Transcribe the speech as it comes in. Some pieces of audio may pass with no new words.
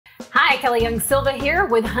Hi, Kelly Young Silva here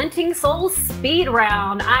with Hunting Souls Speed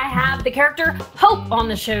Round. I have the character Hope on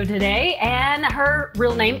the show today, and her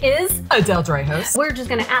real name is Adelle Drahos. We're just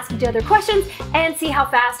going to ask each other questions and see how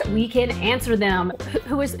fast we can answer them.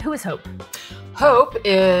 Who is Hope? Hope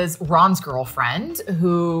is Ron's girlfriend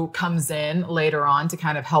who comes in later on to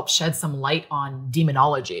kind of help shed some light on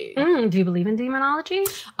demonology. Do you believe in demonology?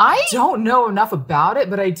 I don't know enough about it,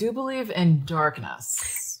 but I do believe in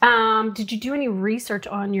darkness. Did you do any research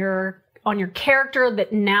on your character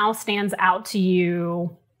that now stands out to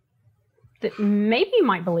you that maybe you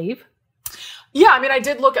might believe? Yeah, I mean, I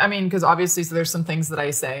did look, because obviously, so there's some things that I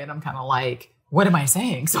say and I'm kind of like, what am I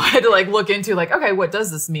saying? So I had to like look into like, okay, what does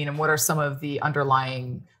this mean? And what are some of the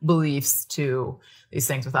underlying beliefs to these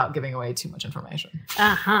things without giving away too much information?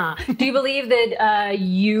 Do you believe that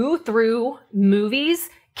you, through movies,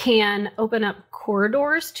 can open up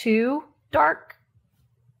corridors to dark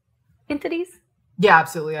entities? Yeah,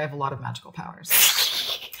 absolutely. I have a lot of magical powers.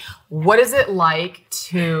 What is it like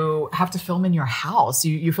to have to film in your house?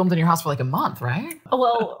 You filmed in your house for like a month, right?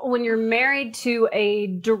 Well, when you're married to a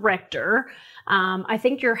director, I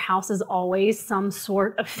think your house is always some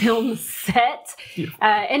sort of film set.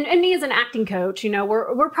 And me as an acting coach,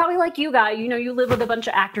 we're probably like you guys. You live with a bunch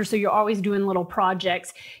of actors, so you're always doing little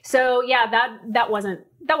projects. So yeah, that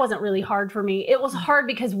wasn't really hard for me. It was hard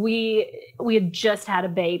because we had just had a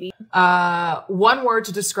baby. One word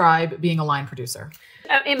to describe being a line producer.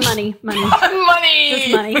 Money. Money.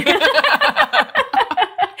 Just money.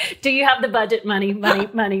 Do you have the budget? Money. All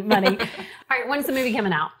right, when's the movie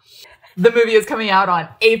coming out? The movie is coming out on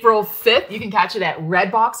April 5th. You can catch it at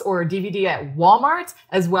Redbox or DVD at Walmart,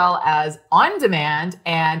 as well as on demand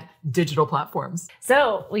and digital platforms.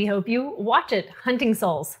 So we hope you watch it. Hunting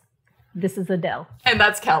Souls. This is Adelle. And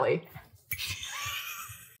that's Kelly.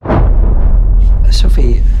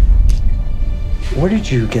 Sophie, where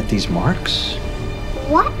did you get these marks?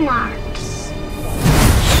 What marks?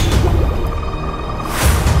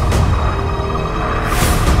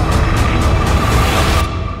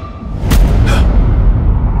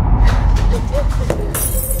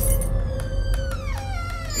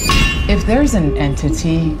 If there's an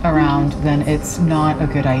entity around, then it's not a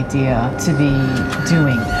good idea to be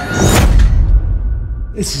doing this.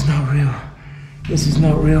 This is not real. This is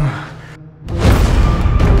not real.